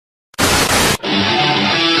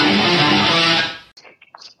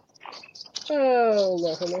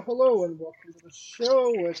Hello, and welcome to the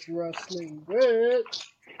show with Wrestling with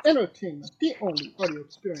Entertainment, the only audio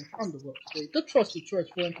experience on the world today, the trusted choice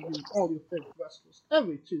for interviewing all your favorite wrestlers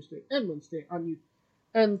every Tuesday and Wednesday on YouTube,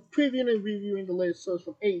 and previewing and reviewing the latest shows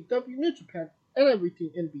from AEW, New Japan, and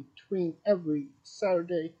everything in between every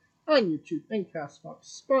Saturday on YouTube and Castbox,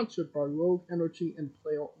 sponsored by Rogue Energy and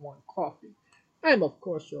Player One Coffee. I'm, of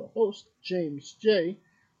course, your host, James J.,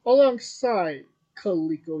 alongside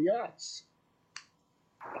Kaliko Yachts.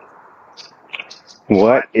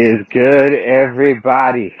 What is good,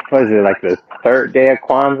 everybody? What is it, like the third day of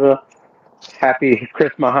Kwanzaa? Happy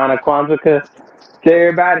Chris Mahana Kwanzaa to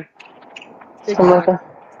everybody. Exactly.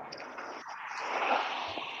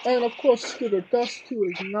 And of course, Scooter Dust, who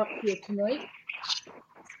is not here tonight.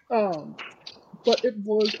 But it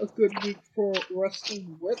was a good week for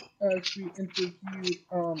Wrestling Wit as we interviewed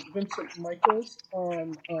Vincent Michaels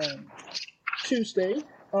on Tuesday.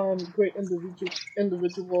 Great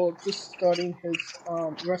individual just starting his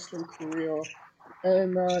wrestling career.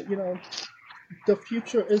 And, the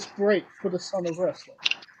future is bright for the son of wrestling.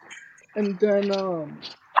 And then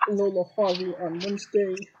Lola Harvey on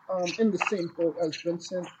Wednesday, in the same boat as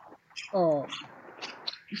Vincent,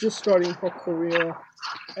 just starting her career,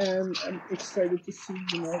 and I'm excited to see,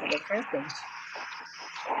 what happens.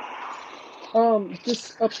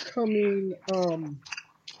 This upcoming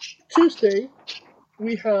Tuesday,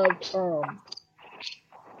 we have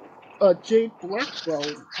Jade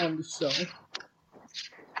Blackwell on the show.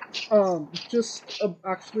 Just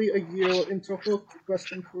actually a year into her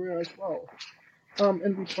wrestling career as well.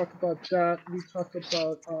 And we talk about that. We talk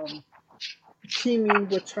about teaming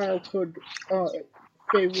with childhood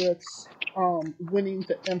favorites, winning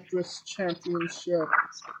the Empress Championship,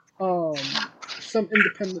 some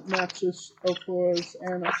independent matches of hers,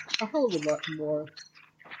 and a hell of a lot more.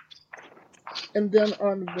 And then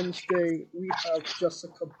on Wednesday, we have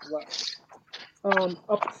Jessica Black.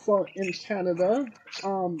 Up front in Canada,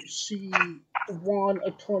 she won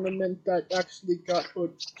a tournament that actually got her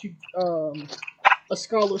to a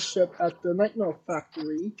scholarship at the Nightmare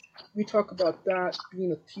Factory. We talk about that,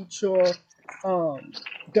 being a teacher,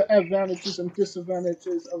 the advantages and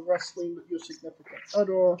disadvantages of wrestling with your significant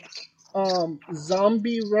other,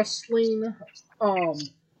 zombie wrestling,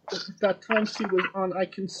 that time she was on I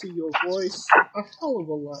Can See Your Voice, a hell of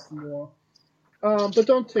a lot more. But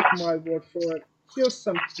don't take my word for it. Here's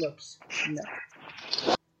some clips now.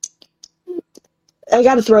 I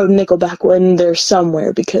gotta throw Nickelback in there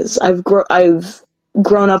somewhere because I've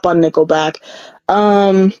grown up on Nickelback.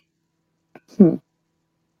 And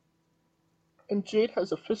Jade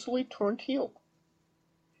has officially turned heel.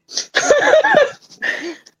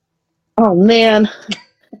 Oh man,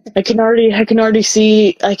 I can already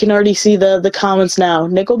see the comments now.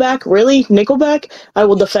 Nickelback, really? Nickelback? I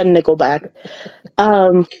will defend Nickelback.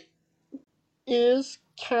 Is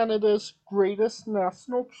Canada's greatest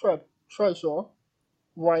national treasure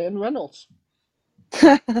Ryan Reynolds?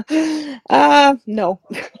 No.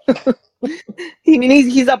 I mean,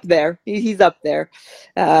 he's up there. He's up there.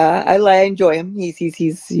 I enjoy him.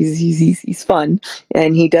 He's fun,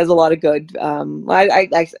 and he does a lot of good. I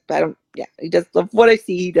don't. Yeah, he does. What I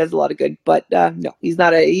see, he does a lot of good. But no, he's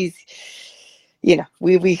not a. He's, we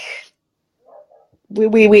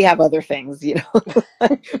have other things,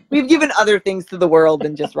 We've given other things to the world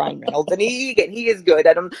than just Ryan Reynolds, and he is good.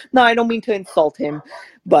 I don't mean to insult him,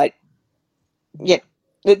 but yeah.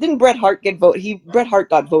 Didn't Bret Hart get voted? Bret Hart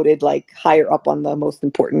got voted like higher up on the most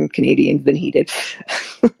important Canadians than he did.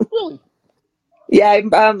 Really? Yeah,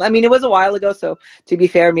 I mean, it was a while ago, so to be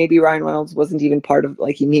fair, maybe Ryan Reynolds wasn't even part of,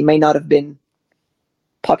 like, he may not have been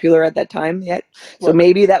popular at that time yet. So Right.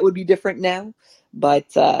 Maybe that would be different now. But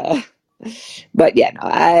yeah, no,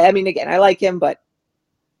 I mean, again, I like him, but.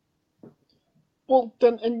 Well,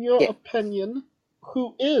 then, in your opinion,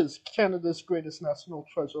 who is Canada's greatest national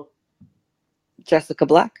treasure? Jessica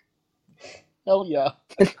Black. Hell yeah.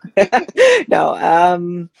 No,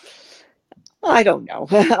 I don't know.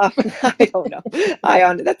 I don't know.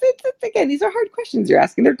 That's it. Again, these are hard questions you're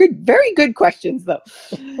asking. They're good, very good questions, though.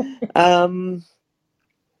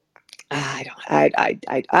 I'd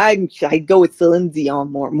go with Celine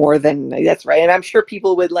Dion more than that's right. And I'm sure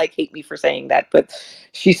people would hate me for saying that, but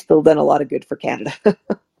she's still done a lot of good for Canada.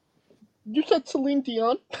 You said Celine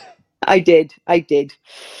Dion? I did.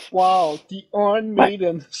 Wow, the Iron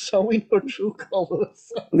Maiden showing her true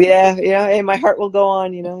colors. Yeah, and my heart will go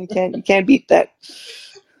on. You can't beat that.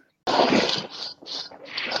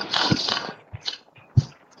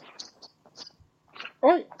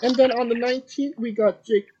 Alright, and then on the 19th we got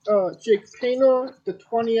Jake Painter, the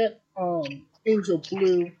 20th, Angel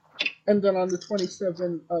Blue, and then on the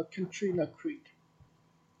 27th, Katrina Creek.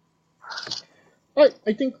 Alright,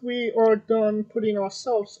 I think we are done putting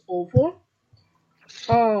ourselves over.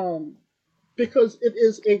 Because it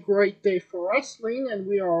is a great day for wrestling, and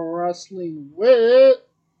we are wrestling with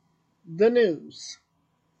the news.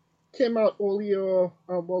 Came out earlier,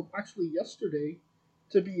 well, actually yesterday,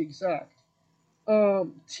 to be exact.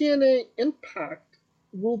 TNA Impact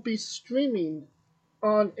will be streaming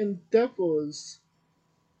on Endeavor's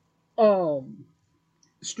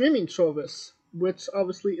streaming service, which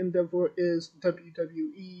obviously Endeavor is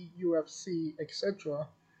WWE, UFC, etc.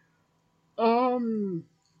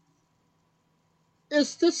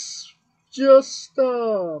 Is this just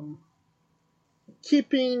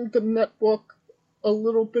keeping the network a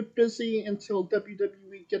little bit busy until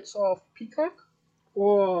WWE gets off Peacock,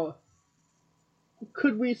 or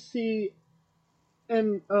could we see a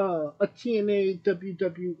TNA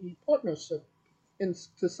WWE partnership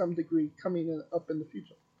to some degree coming up in the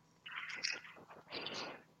future?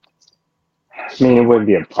 I mean, it wouldn't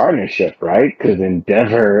be a partnership, right? Because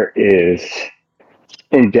Endeavor is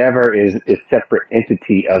a separate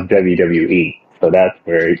entity of WWE, so that's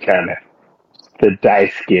where it kind of the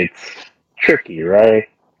dice gets tricky, right?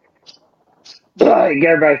 Like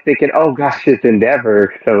everybody's thinking, oh gosh, it's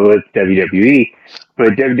Endeavor, so it's WWE,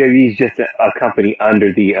 but WWE is just a company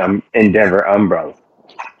under the Endeavor umbrella,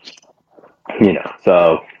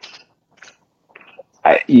 So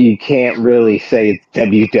you can't really say it's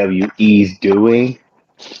WWE's doing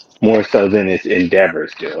more so than it's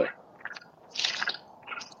Endeavor's doing.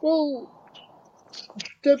 Well,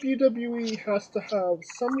 WWE has to have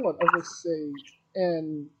somewhat of a say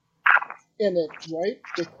in it, right?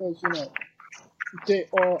 Because they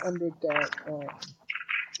are under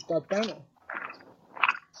that banner.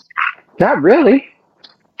 Not really.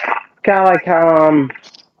 Kind of like how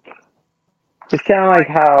it's kind of like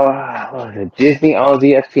how what was it, Disney owns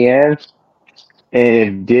ESPN, and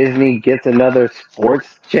if Disney gets another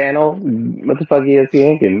sports channel, what the fuck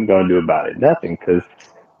ESPN can gonna do about it? Nothing, because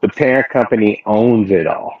the parent company owns it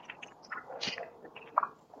all.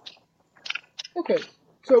 Okay,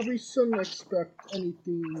 so we shouldn't expect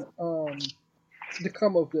anything to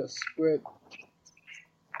come of this with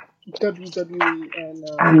WWE and.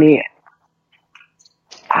 I mean,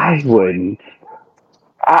 I wouldn't.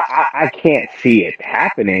 I can't see it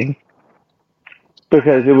happening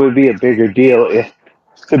because it would be a bigger deal if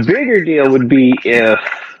the bigger deal would be if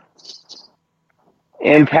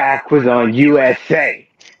Impact was on USA.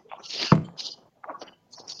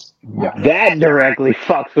 Yeah. That directly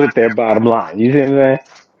fucks with their bottom line. You see what I'm saying?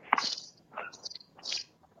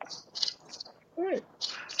 All right.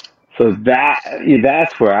 So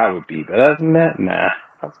that's where I would be. But other than that, nah,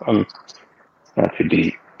 I'm not too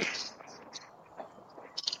deep.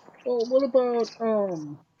 Well, what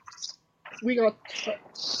about we got.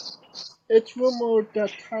 It's rumored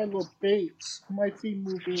that Tyler Bates might be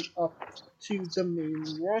moving up to the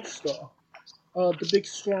main roster. The big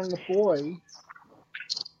strong boy.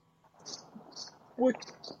 What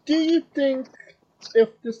do you think if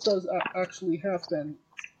this does actually happen?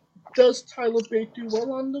 Does Tyler Bates do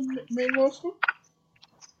well on the main roster?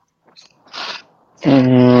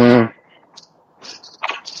 Mm,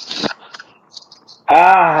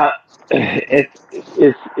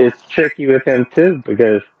 it's tricky with him too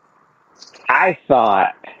because I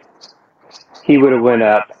thought he would have went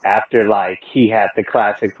up after like he had the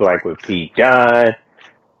classics like with Pete Dunne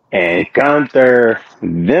and Gunther,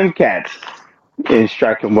 them cats in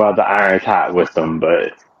striking while the iron's hot with them,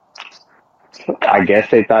 but I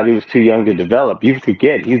guess they thought he was too young to develop. You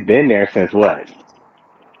forget he's been there since what?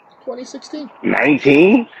 2016.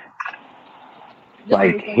 19? Yeah,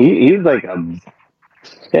 Like he was 19. he was like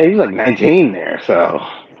he was like 19 there, so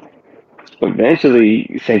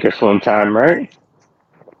eventually sink or swim time, right?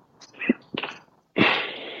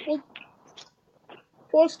 Well,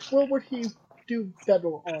 first, where would he do better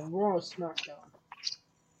on Raw or SmackDown?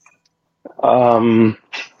 Um,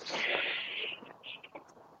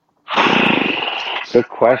 Good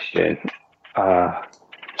question.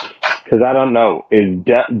 Because I don't know. Is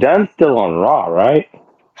Dunn still on Raw, right?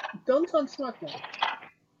 Dunne's on SmackDown.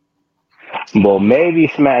 Well, maybe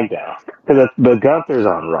SmackDown. But Gunther's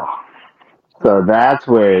on Raw. So that's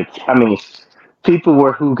where it's. I mean,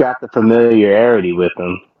 people who got the familiarity with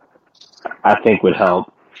him, I think would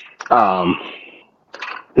help. Um,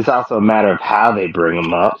 it's also a matter of how they bring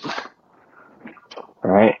him up,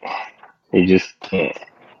 right? They just can't.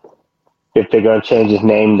 If they're gonna change his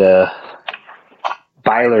name to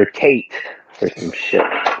Byler Tate or some shit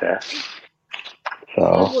like that. So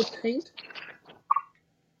Tyler Tate?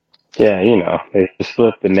 yeah, they just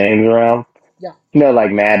flip the names around. Yeah. You know,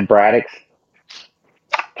 like Mad Braddocks.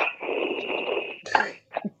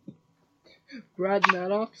 Brad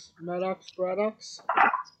Braddocks.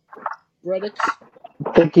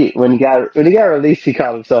 I think when he got released, he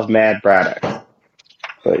called himself Mad Braddock.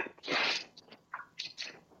 But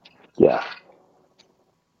yeah,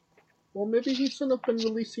 Well, maybe he should have been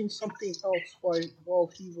releasing something else while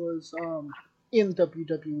he was in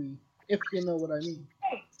WWE, if you know what I mean.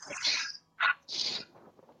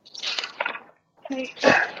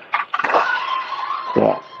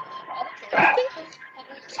 yeah. I think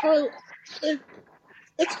Tyler, it,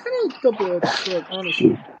 it's kind of double-edged sword,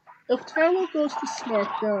 honestly. If Tyler goes to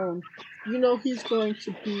SmackDown, you know he's going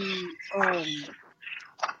to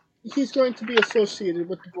be associated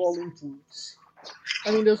with the Brawling Brutes.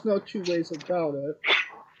 I mean, there's no two ways about it.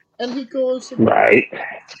 And Right.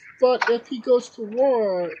 but if he goes to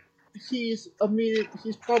Raw, he's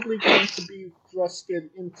probably going to be thrusted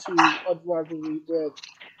into a rivalry with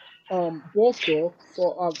Walter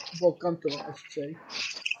Gunther, I should say,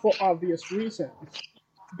 for obvious reasons.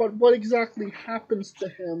 But what exactly happens to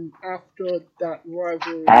him after that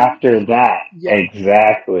rivalry? After that, Yeah.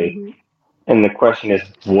 exactly. Hmm. And the question is,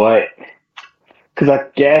 what? Because I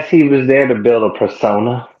guess he was there to build a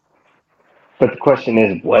persona, but the question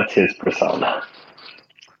is, what's his persona?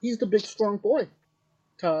 He's the big strong boy.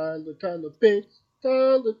 Tyler Bates.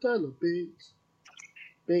 Tyler Bates.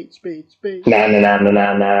 Bates. Nah, nah, nah, nah,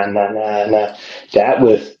 nah, nah, nah, nah, nah. That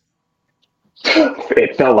was.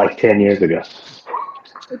 It felt like 10 years ago.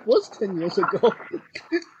 It was 10 years ago.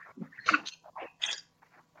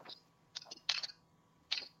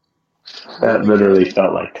 That Really, literally Tyler?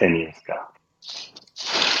 felt like 10 years ago.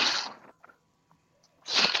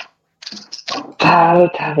 Tyler,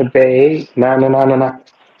 babe. Nah, nah, nah, nah, nah.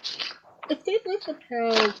 If they let him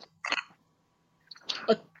have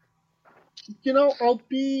a, you know,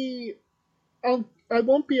 I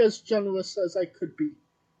won't be as generous as I could be.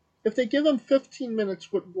 If they give him 15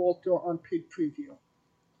 minutes with Walter on paid preview,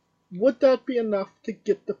 would that be enough to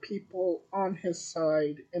get the people on his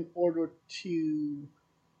side in order to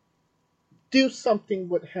do something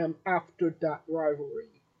with him after that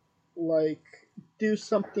rivalry? Like, do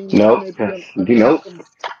something with Nope. maybe a Nope. Nakamura.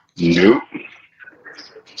 Nope.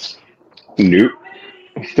 Nope.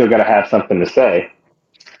 You still gotta have something to say.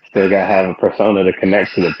 Still gotta have a persona to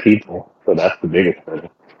connect to the people. So that's the biggest thing.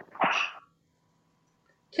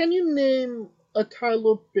 Can you name a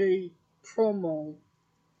Tyler Bate promo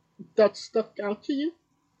that stuck out to you?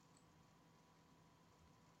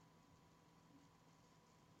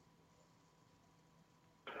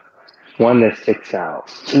 One that sticks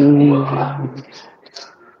out. Ooh.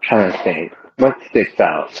 Trying to think. What sticks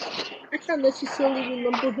out? I can't necessarily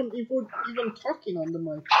remember him even talking on the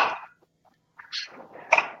mic.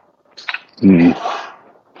 Hmm.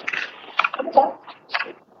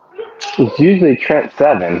 It's usually Trent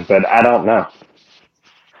Seven, but I don't know.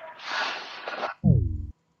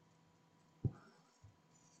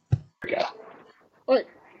 Yeah. Like,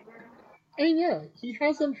 and yeah, he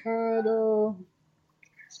hasn't had.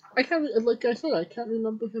 I can't. Like I said, I can't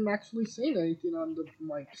remember him actually saying anything on the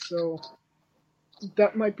mic. So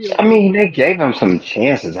that might be a. I mean, they gave him some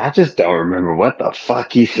chances. I just don't remember what the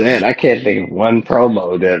fuck he said. I can't think of one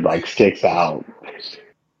promo that like sticks out.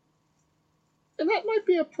 And that might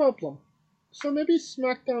be a problem. So maybe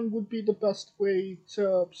SmackDown would be the best way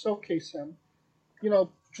to showcase him. You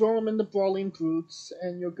know, draw him in the Brawling Brutes,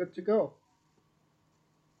 and you're good to go.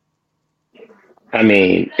 I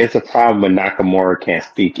mean, it's a problem when Nakamura can't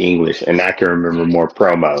speak English, and I can remember more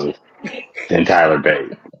promos than Tyler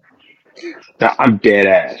Bate. No, I'm dead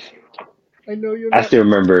ass. I know you're I not. still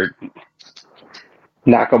remember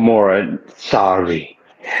Nakamura. Sorry,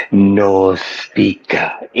 no speak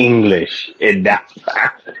English. And that,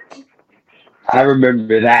 I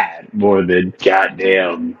remember that more than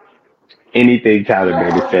goddamn anything Tyler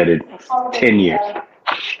Bate has said in 10 years.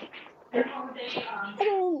 I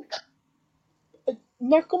don't.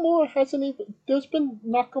 Nakamura hasn't even. There's been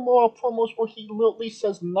Nakamura promos where he literally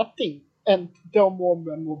says nothing, and they're more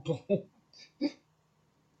memorable.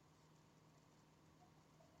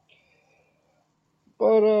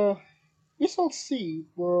 But we shall see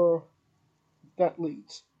where that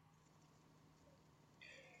leads.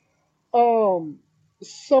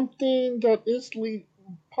 Something that is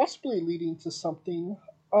possibly leading to something.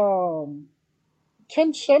 Um,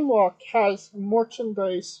 Ken Shamrock has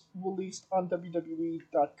merchandise released on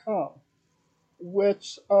WWE.com,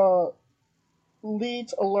 which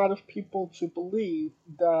leads a lot of people to believe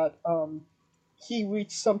that he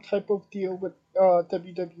reached some type of deal with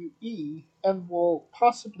WWE and will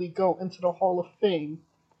possibly go into the Hall of Fame,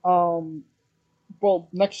 um, well,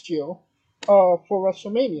 next year. for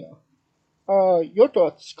WrestleMania. Your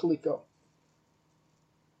thoughts, Kaliko?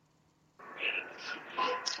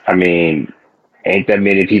 I mean, ain't that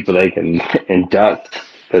many people they can induct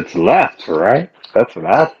that's left, right? That's what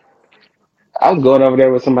I was going over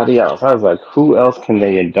there with somebody else. I was like, who else can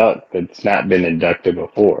they induct that's not been inducted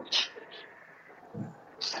before?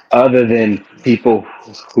 Other than people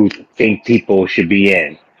who think people should be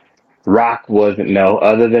in. Rock wasn't, no,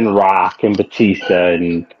 other than Rock and Batista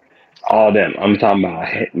and all them. I'm talking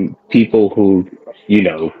about people who, you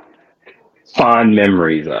know, fond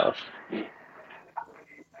memories of.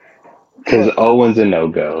 Because Right. Owen's a no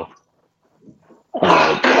go.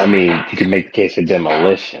 I mean, you could make the case for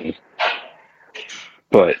Demolition,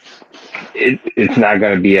 but it's not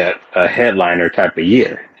going to be a headliner type of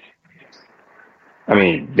year. I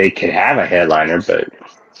mean, they could have a headliner, but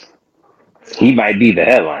he might be the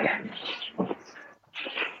headliner.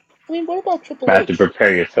 I mean, what about I Triple have to H?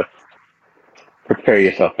 prepare yourself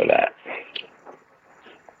for that.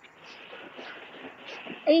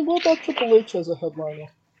 I mean, what about Triple H as a headliner?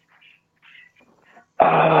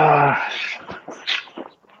 Uh,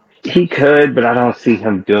 he could, but I don't see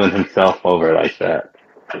him doing himself over like that.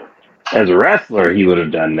 As a wrestler, he would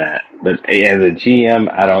have done that, but as a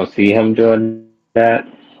GM, I don't see him doing that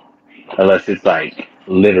unless it's like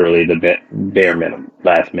literally the bare minimum,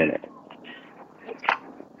 last minute.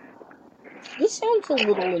 This sounds a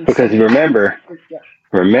little Because insane. Yeah.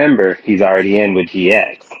 remember, he's already in with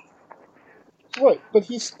DX. Right, but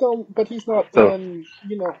he's not So in,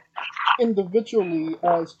 individually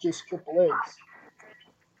as just Triple A's.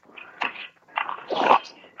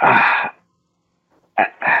 uh,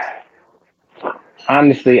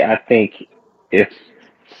 honestly, I think if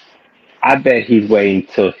I bet he's waiting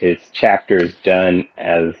till his chapter is done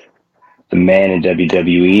as the man in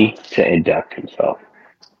WWE to induct himself.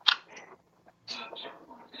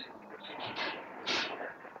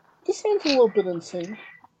 This sounds a little bit insane.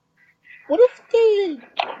 What if they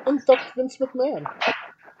induct Vince McMahon?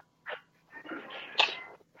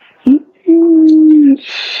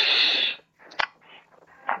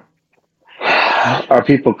 Are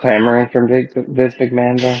people clamoring for Vince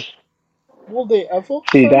McMahon though? Will they ever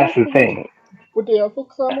See, clamor that's the for him? thing. Would they ever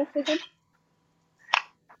clamor for him?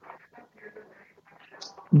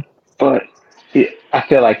 But I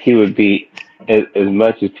feel like he would be, as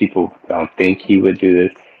much as people don't think he would do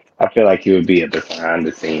this, I feel like he would be a behind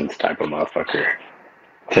the scenes type of motherfucker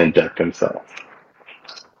to induct himself.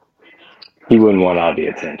 He wouldn't want all the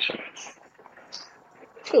attention.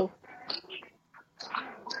 True.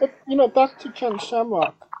 But, back to Ken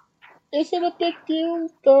Shamrock. Is it a big deal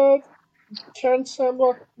that Ken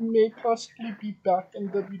Shamrock may possibly be back in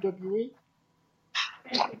WWE?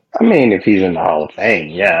 I mean, if he's in the Hall of Fame,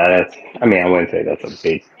 yeah, that's, I mean, I wouldn't say that's a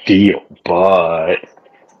big deal, but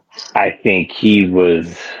I think he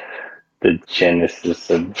was the genesis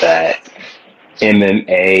of that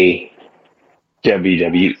MMA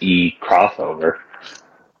WWE crossover.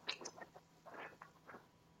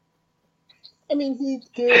 I mean, he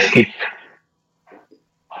did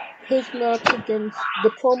his match against the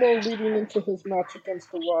promo leading into his match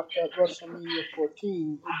against The Rock at WrestleMania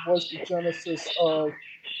 14 was the genesis of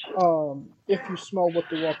If You Smell What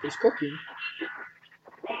The Rock Is Cooking.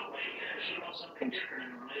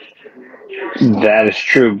 That is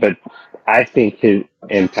true, but I think his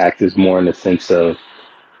impact is more in the sense of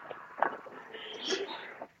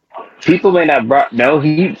people may not brought no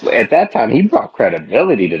he at that time he brought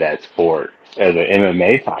credibility to that sport as an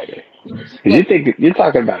MMA fighter. Because you Right. think you're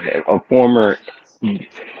talking about a former,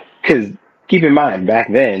 because keep in mind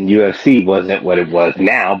back then UFC wasn't what it was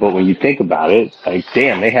now, but when you think about it, it's like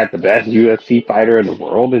damn, they had the best UFC fighter in the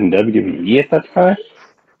world in WWE at that time.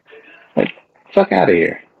 Like fuck out of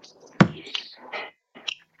here.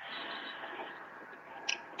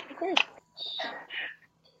 Okay.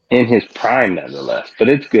 In his prime, nonetheless. But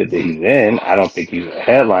it's good that he's in. I don't think he's a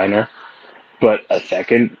headliner, but a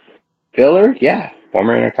second filler, yeah.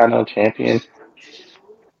 Former Intercontinental Champion,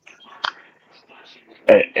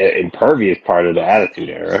 impervious part of the Attitude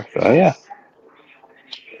Era. So yeah,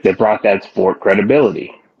 they brought that sport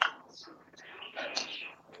credibility.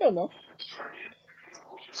 Fair enough.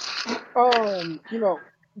 You know,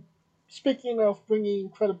 speaking of bringing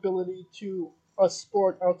credibility to a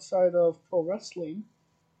sport outside of pro wrestling,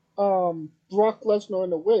 Brock Lesnar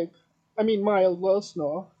in a wig, I mean Maya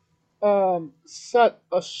Lesnar, set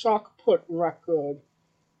a shock put record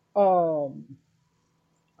um,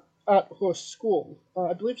 at her school.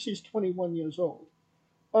 I believe she's 21 years old.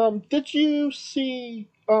 Did you see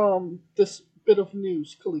this bit of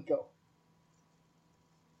news, Kaliko?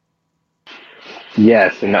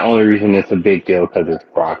 Yes, and the only reason it's a big deal because it's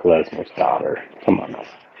Brock Lesnar's daughter. Come on, now.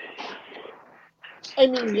 I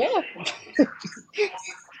mean, yeah.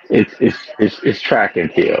 It's track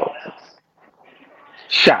and field,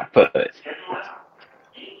 shot put.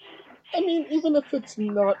 I mean, even if it's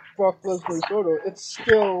not Brock Lesnar's daughter, it's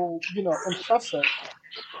still, impressive.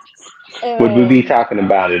 Would we be And talking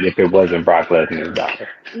about it if it wasn't Brock Lesnar's daughter?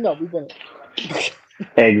 no, we wouldn't.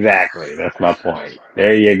 Exactly. That's my point.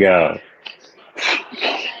 There you go.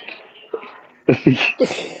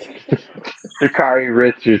 Shakari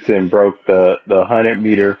Richardson broke the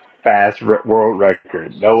 100-meter fast world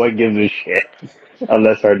record. No one gives a shit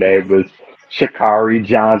unless her name was Shakari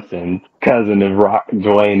Johnson, cousin of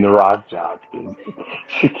Dwayne the Rock Johnson.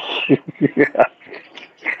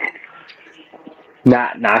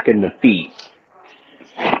 Not knocking the feet,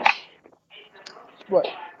 Right.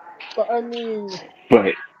 But I mean,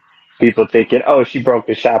 but people thinking, oh, she broke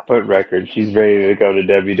the shot put record. She's ready to go to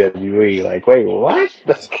WWE. Like, wait, what?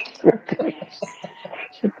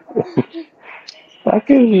 What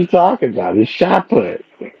are you talking about? It's shot put.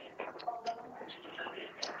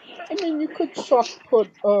 you could shot put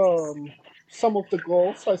some of the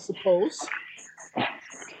goals, I suppose.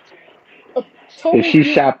 Tell If me she you.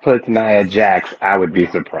 shot puts Nia Jax, I would be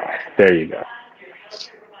surprised. There you go.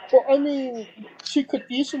 Well, she could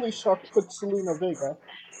easily shot put Selena Vega.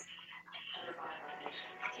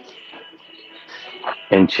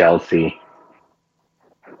 And Chelsea.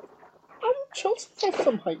 Chelsea has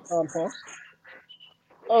some height on her.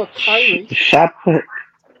 Oh, Kyrie.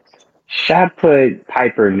 Shot put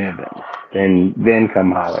Piper Niven. Then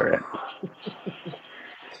come holler at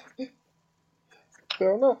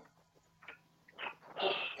Fair enough.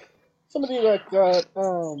 Somebody that got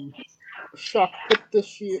shot put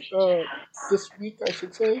this week, I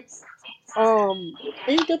should say.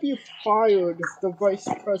 AEW fired the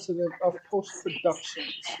vice president of post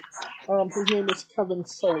productions. His name is Kevin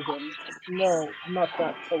Sullivan. No, not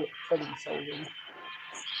that Kevin Sullivan.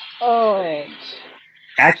 Um,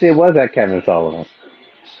 Actually, it was at Kevin Sullivan.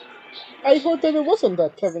 I heard that it wasn't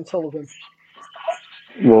that Kevin Sullivan.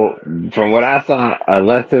 Well, from what I saw,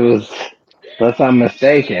 unless I'm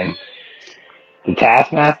mistaken, the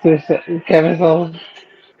Taskmaster Kevin Sullivan.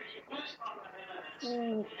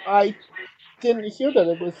 I didn't hear that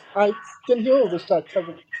it was. I didn't hear it was that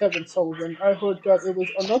Kevin Sullivan. I heard that it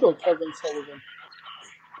was another Kevin Sullivan.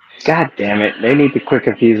 God damn it! They need to quit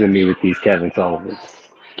confusing me with these Kevin Sullivans.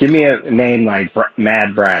 Give me a name like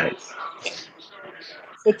Mad Braddock's.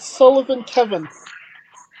 It's Sullivan Kevin.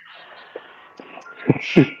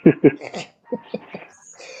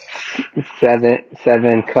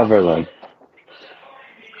 Seven Coverland.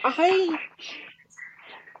 I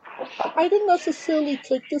I didn't necessarily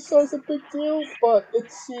take this as a big deal, but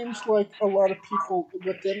it seems like a lot of people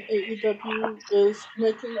within AEW is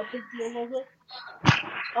making a big deal of it.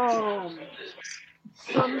 Um,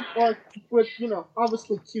 some like with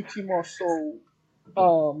obviously QT Marshall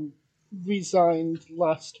um resigned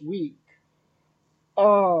last week.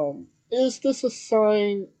 Is this a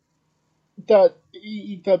sign that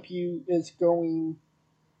AEW is going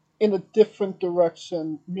in a different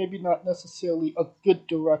direction, maybe not necessarily a good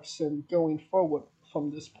direction going forward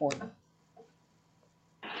from this point?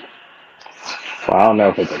 Well, I don't know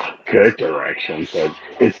if it's a good direction, but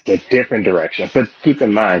it's a different direction. But keep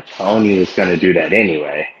in mind, Tony is going to do that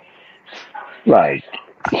anyway. Like,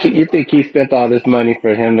 you think he spent all this money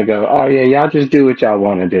for him to go, oh, yeah, y'all just do what y'all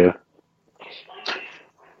want to do?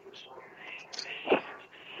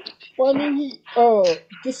 Well,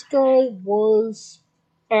 this guy was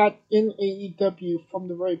in AEW from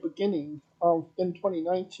the very beginning of in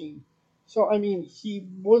 2019. So he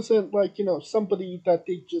wasn't like somebody that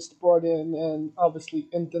they just brought in and obviously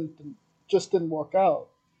and just didn't work out.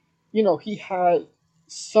 He had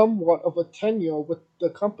somewhat of a tenure with the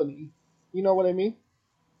company. You know what I mean?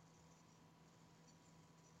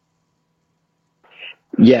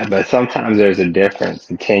 Yeah, but sometimes there's a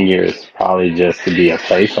difference. 10 years probably just to be a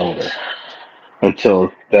placeholder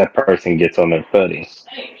until that person gets on their footing.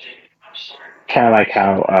 Kind of like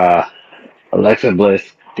how Alexa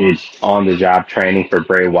Bliss did on the job training for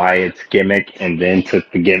Bray Wyatt's gimmick and then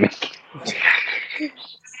took the gimmick.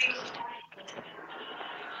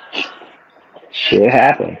 Shit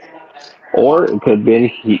happens. Or it could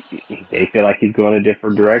be they feel like he's going a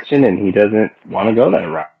different direction and he doesn't want to go that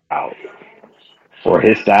route. Or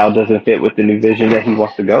his style doesn't fit with the new vision that he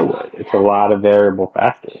wants to go with. It's a lot of variable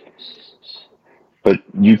factors. But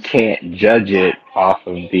you can't judge it off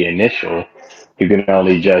of the initial. You can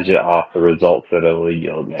only judge it off the results that it will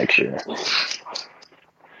yield next year.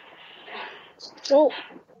 Well,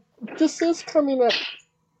 this is coming up.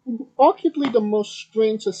 arguably the most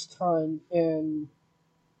strangest time in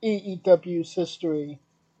AEW's history.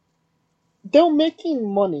 They're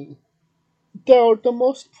making money. They're the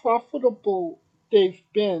most profitable they've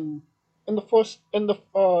been in the first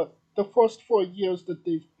 4 years that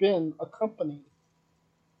they've been a company,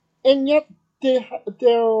 and yet they're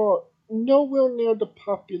nowhere near the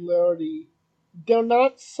popularity. They're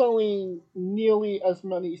not selling nearly as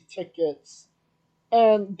many tickets,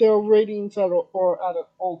 and their ratings are at an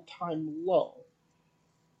all-time low.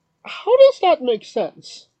 How does that make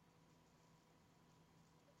sense?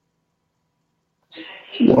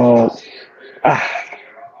 Well, I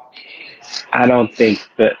don't think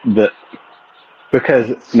that the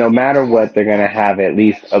because no matter what, they're going to have at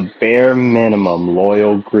least a bare minimum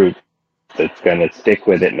loyal group that's going to stick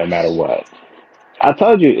with it no matter what. I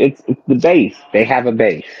told you it's the base. They have a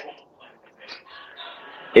base.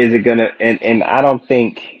 Is it gonna? And I don't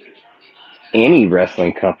think any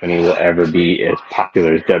wrestling company will ever be as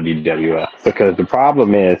popular as WWF because the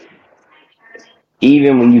problem is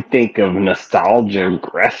even when you think of nostalgia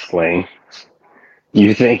wrestling,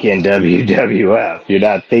 you're thinking WWF. You're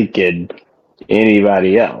not thinking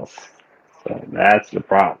anybody else. So that's the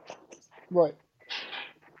problem. Right,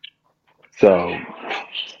 So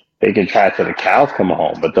they can try to the cows come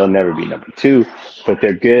home, but they'll never be number two. But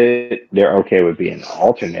they're good. They're okay with being an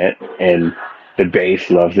alternate, and the base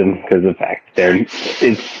loves them because of the fact that they're.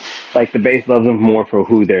 It's like the base loves them more for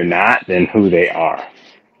who they're not than who they are.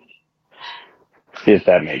 If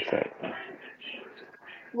that makes sense.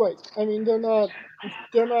 right. I mean, they're not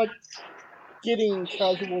getting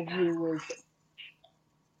casual viewers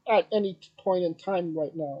at any point in time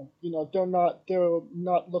right now. They're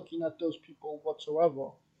not looking at those people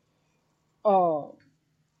whatsoever. Um,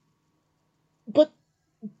 but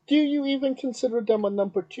do you even consider them a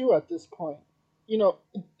number two at this point? You know,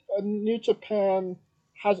 New Japan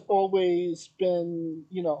has always been,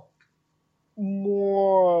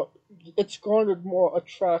 more. It's garnered more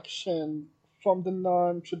attraction from the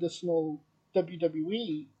non-traditional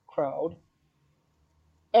WWE crowd,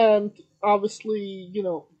 and obviously,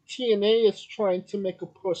 TNA is trying to make a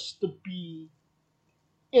push to be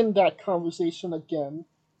in that conversation again.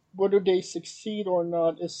 Whether they succeed or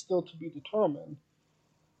not is still to be determined.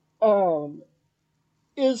 Um,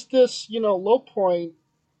 is this, low point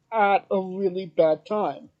at a really bad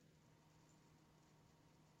time?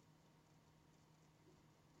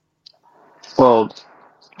 Well,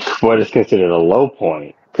 what is considered a low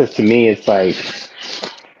point? Because to me, it's like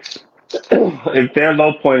if their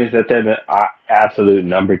low point is that they're the absolute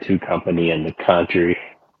number two company in the country,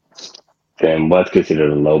 then what's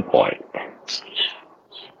considered a low point?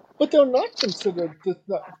 But they're not considered.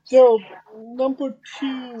 They're number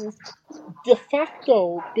two de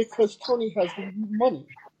facto because Tony has money.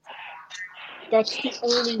 That's the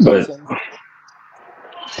only But reason. it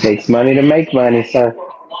takes money to make money, sir.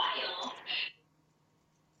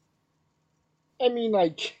 I mean,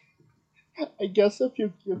 I guess if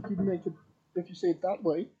you say it that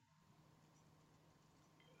way,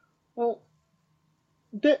 well,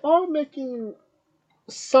 they are making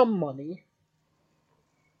some money.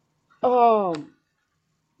 Um,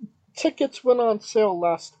 Tickets went on sale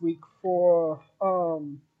last week for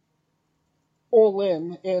All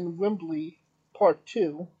in Wembley Part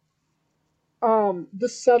Two. The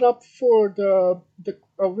setup for the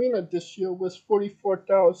arena this year was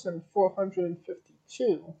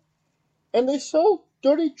 44,452, and they sold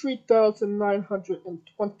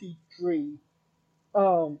 33,923.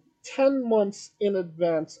 10 months in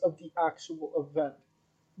advance of the actual event,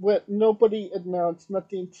 with nobody announced,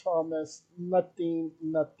 nothing promised, nothing,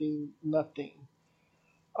 nothing, nothing.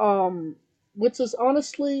 Um, which is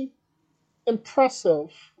honestly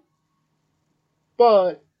impressive,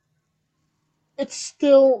 but it's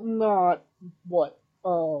still not what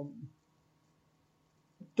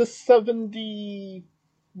the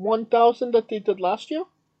 71,000 that they did last year.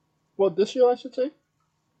 Well, this year I should say.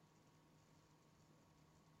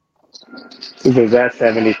 Because that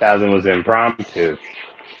 70,000 was impromptu.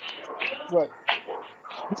 Right.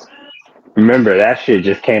 Remember, that shit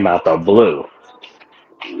just came out the blue.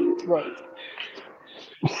 Right.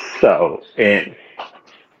 So, and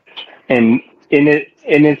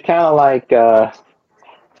it's kind of like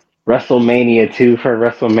WrestleMania 2 for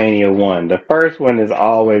WrestleMania 1. The first one is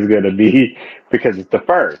always going to be because it's the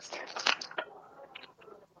first.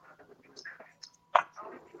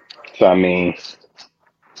 So, I mean,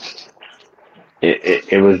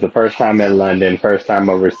 it was the first time in London, first time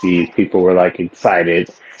overseas. People were like excited.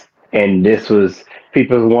 And this was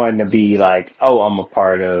people wanting to be like, oh, I'm a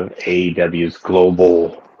part of AEW's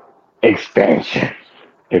global expansion,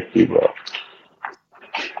 if you will.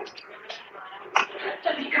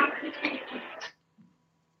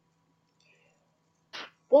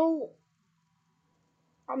 Well,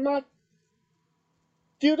 I'm not.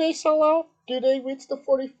 Do they sell out? Do they reach the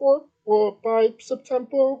 44 or by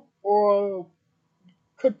September, or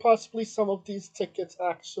could possibly some of these tickets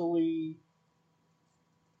actually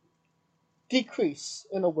decrease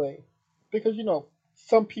in a way? Because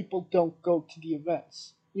some people don't go to the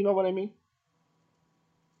events. You know what I mean?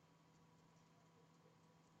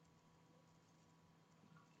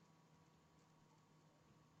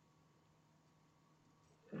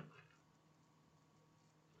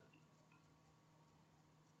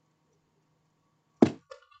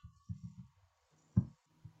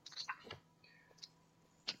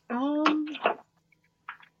 Um.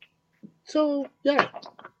 So yeah,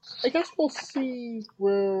 I guess we'll see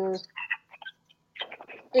where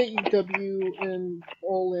AEW and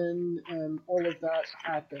All In and all of that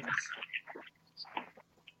happens.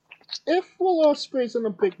 If Will Ospreay's in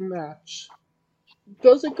a big match,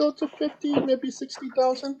 does it go to 50, maybe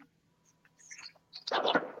 60,000?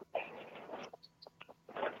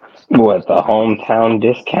 What, the hometown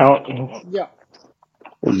discount? Yeah.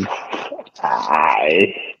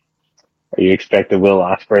 I, are you expecting Will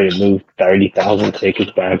Ospreay to move 30,000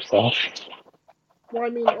 tickets by himself? Well, I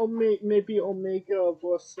mean, maybe Omega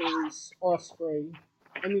versus Osprey.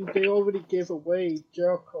 I mean, they already gave away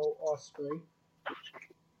Jericho Osprey.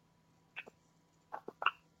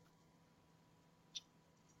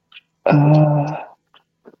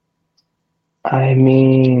 I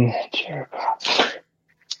mean, Jericho.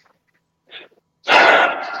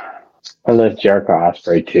 Unless Jericho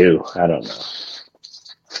Ospreay too. I don't know.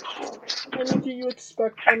 I mean, do you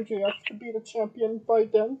expect MJF to be the champion by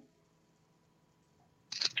then?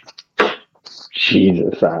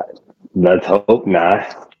 Jesus, let's hope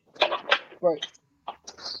not. Right.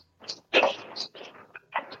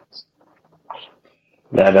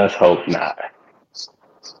 Let us hope not.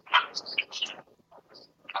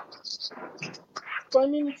 But I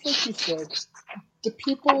mean, it's like you said, the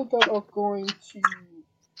people that are going to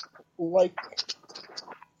like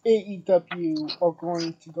AEW are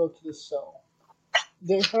going to go to the show.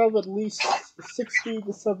 They have at least 60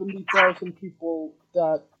 to 70,000 people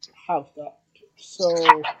that have that.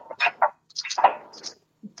 So,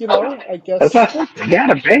 I That's guess. not it. They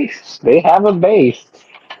got a base. They have a base.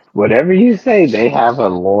 Whatever you say, they have a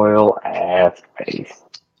loyal ass base.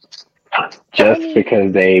 But I Just mean,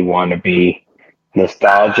 because they want to be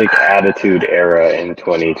nostalgic attitude era in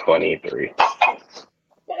 2023.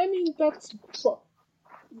 that's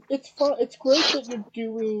it's fun. It's great that you're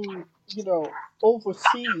doing,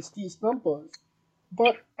 overseas these numbers.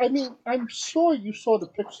 But I mean, I'm sure you saw the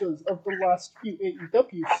pictures of the last few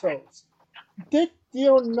AEW shows. They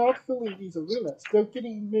are not filling these arenas. They're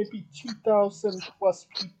getting maybe 2,000 plus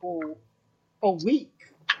people a week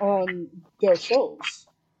on their shows.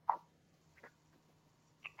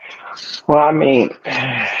 Well, I mean,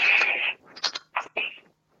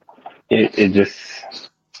 it just,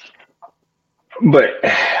 but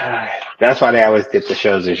that's why they always did the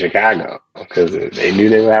shows in Chicago, because they knew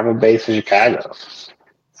they would have a base in Chicago.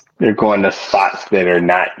 They're going to spots that are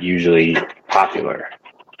not usually popular.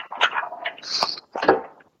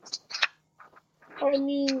 I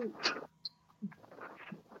mean,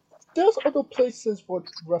 there's other places where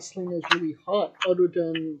wrestling is really hot other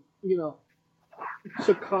than,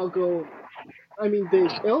 Chicago. I mean,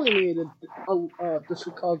 they've alienated the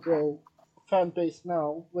Chicago fan base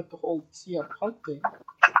now with the whole CM Punk thing.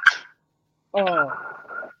 Uh,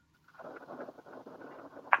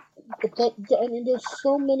 but I mean,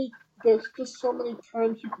 there's just so many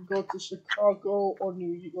times you could go to Chicago or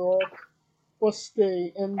New York or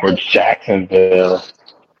stay in Or Jacksonville.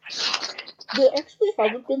 They actually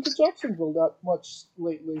haven't been to Jacksonville that much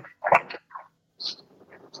lately.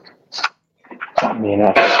 I mean,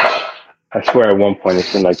 I swear at one point it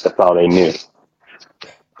seemed like that's all they knew.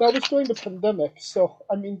 That was during the pandemic, so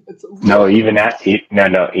I mean, it's a No, little. even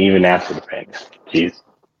even after the pandemic. Jeez.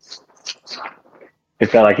 It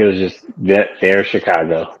felt like it was just their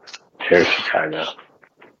Chicago. Their Chicago.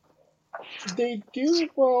 They do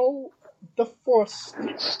well the first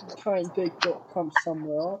time they come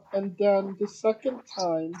somewhere, and then the second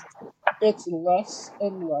time, it's less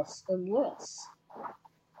and less and less.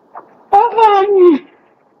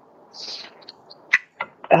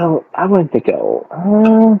 Oh, I wouldn't think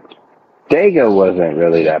Dago wasn't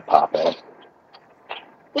really that popular,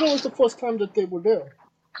 But it was the first time that they were there.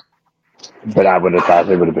 but I would have thought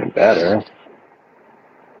they would have been better,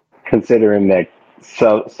 considering that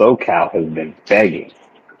SoCal has been begging.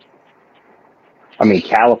 I mean,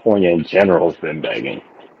 California in general has been begging.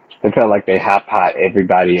 It felt like they hot pot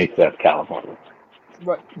everybody except California.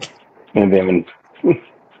 Right. And then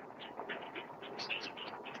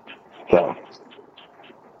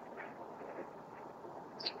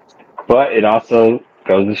But it also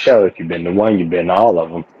goes to show if you've been to one, you've been to all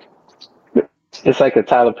of them. It's like a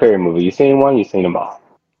Tyler Perry movie. You seen one, you seen them all.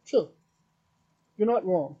 Sure, you're not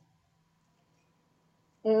wrong.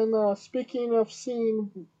 And speaking of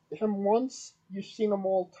seeing him once, you've seen him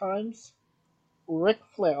all times. Ric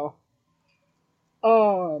Flair.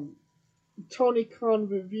 Um, Tony Khan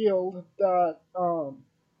revealed that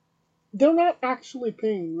they're not actually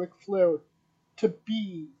paying Ric Flair to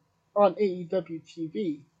be on AEW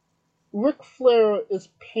TV. Ric Flair is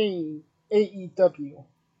paying AEW,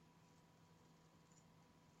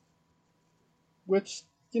 which,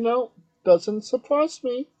 doesn't surprise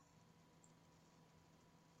me.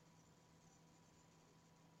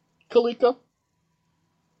 Kalika,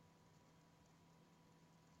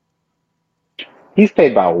 He's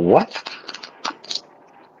paid by what?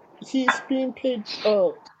 he's being paid,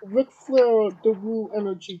 Ric Flair, the Woo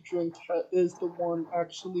Energy drink, is the one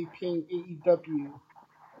actually paying AEW,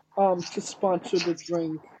 to sponsor the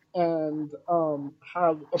drink and,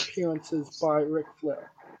 have appearances by Ric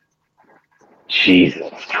Flair.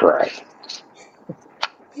 Jesus Christ.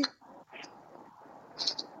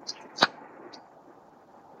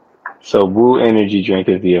 So Woo Energy Drink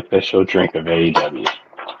is the official drink of AEW.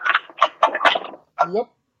 Yep.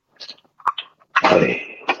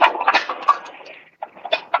 Hey,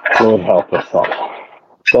 Lord help us all.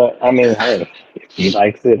 But I mean, hey, if he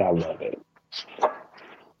likes it, I love it.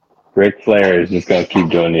 Ric Flair is just gonna keep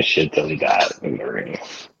doing this shit till he dies in the ring.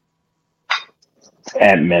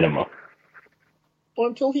 At minimum. Or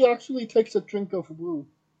until he actually takes a drink of Woo.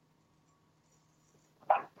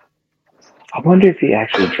 I wonder if he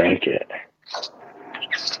actually drank it.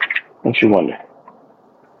 Don't you wonder?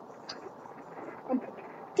 I'm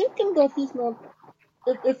thinking that he's not.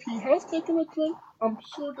 If he has taken a drink, I'm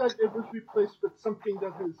sure that it was replaced with something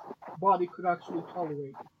that his body could actually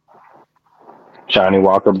tolerate. Johnny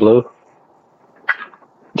Walker Blue?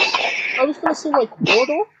 I was gonna say like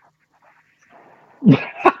water.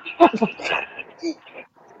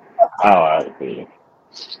 Oh, I see.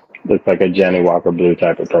 Looks like a Johnny Walker Blue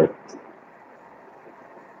type of person.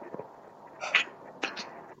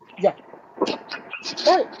 Yeah.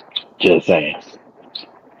 Alright. Just saying.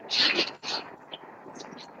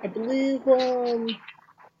 I believe that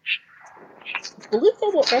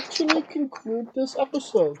will actually conclude this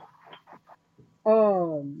episode.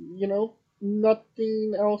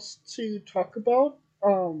 Nothing else to talk about.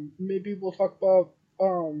 Maybe we'll talk about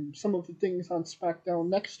some of the things on SmackDown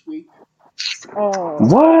next week.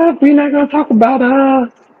 What? We're not gonna talk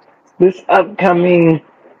about this upcoming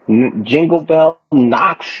Jingle Bell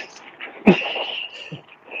Knox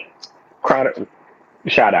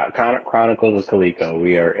shout out Chronicles of Kaliko.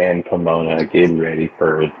 We are in Pomona getting ready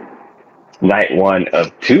for night one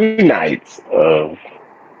of 2 nights of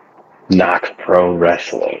Knox Pro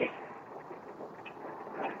Wrestling.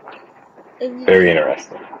 Very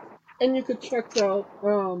interesting. And you could check out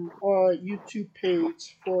our YouTube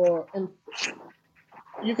page for, and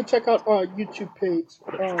you could check out our YouTube page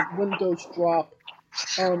when those drop.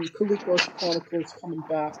 Kaliko's Chronicles coming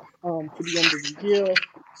back for the end of the year.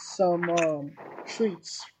 Some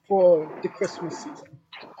treats for the Christmas season.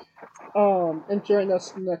 And join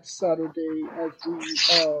us next Saturday as we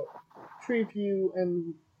preview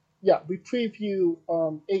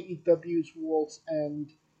AEW's World's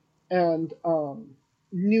End and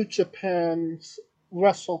New Japan's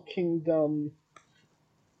Wrestle Kingdom.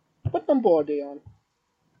 What number are they on?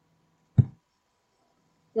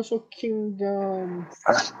 Wrestle Kingdom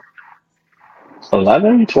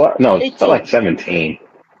 11, 12? No, it's 18. like 17.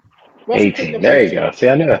 Wrestle 18. Kingdom There 18. you go. See,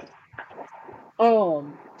 I knew it.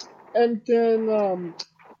 And then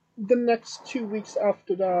the next 2 weeks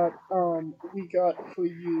after that, we got for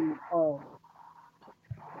you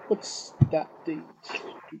what's that date?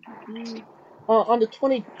 On the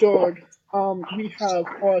 23rd, we have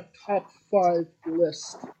our top 5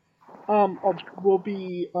 list. We'll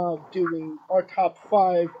be doing our top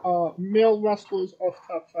 5 male wrestlers, our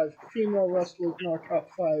top 5 female wrestlers, and our top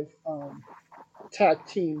 5 tag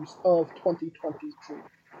teams of 2023.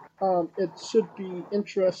 It should be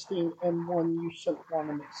interesting and one you shouldn't want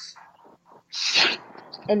to miss.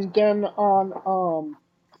 And then on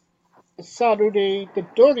Saturday the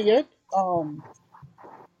 30th,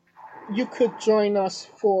 you could join us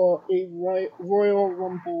for a Royal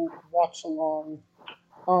Rumble watch along.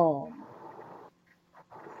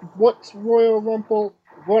 What's Royal Rumble?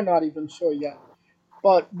 We're not even sure yet.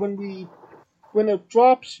 But when it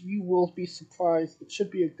drops, you will be surprised. It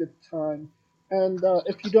should be a good time. And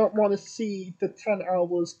if you don't want to see the 10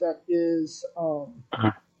 hours that is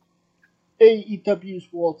AEW's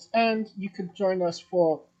World's End, you can join us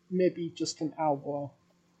for maybe just an hour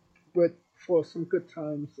but for some good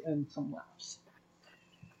times and some laughs.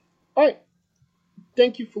 All right.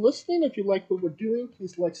 Thank you for listening. If you like what we're doing,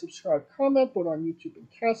 please like, subscribe, comment, both on YouTube and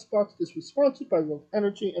Castbox. This was sponsored by Love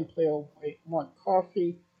Energy and Play Away One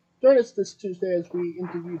Coffee. Join us this Tuesday as we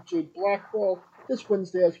interview Jade Blackwell. This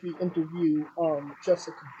Wednesday as we interview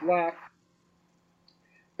Jessica Black.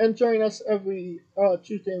 And join us every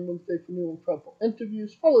Tuesday and Wednesday for new incredible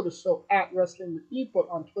interviews. Follow the show at Wrestling with E, but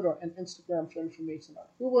on Twitter and Instagram for information on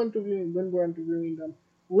who we're interviewing, when we're interviewing them,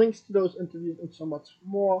 links to those interviews, and so much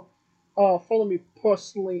more. Follow me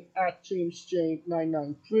personally at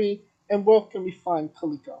JamesJ993. And where can we find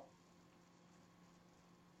Kaliko?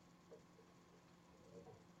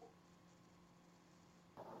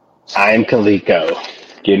 I'm Kaliko,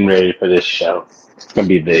 getting ready for this show. It's gonna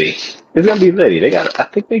be litty. It's gonna be litty. I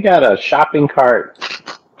think they got a shopping cart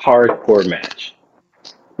hardcore match.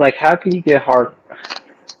 Like, how can you get hard?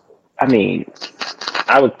 I mean,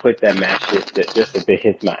 I would quit that match just if it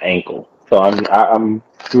hits my ankle. So I'm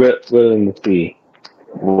willing to see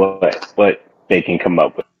what they can come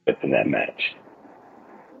up with in that match.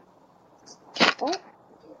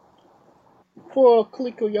 For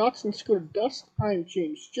Kaliko Yachts and Scooter Dust, I'm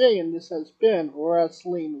James J, and this has been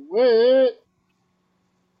Wrestling with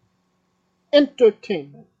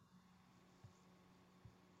Entertainment.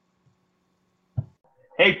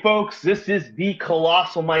 Hey folks, this is the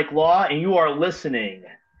Colossal Mike Law, and you are listening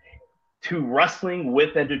to Wrestling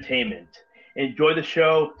with Entertainment. Enjoy the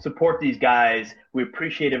show, support these guys. We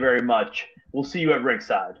appreciate it very much. We'll see you at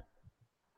ringside.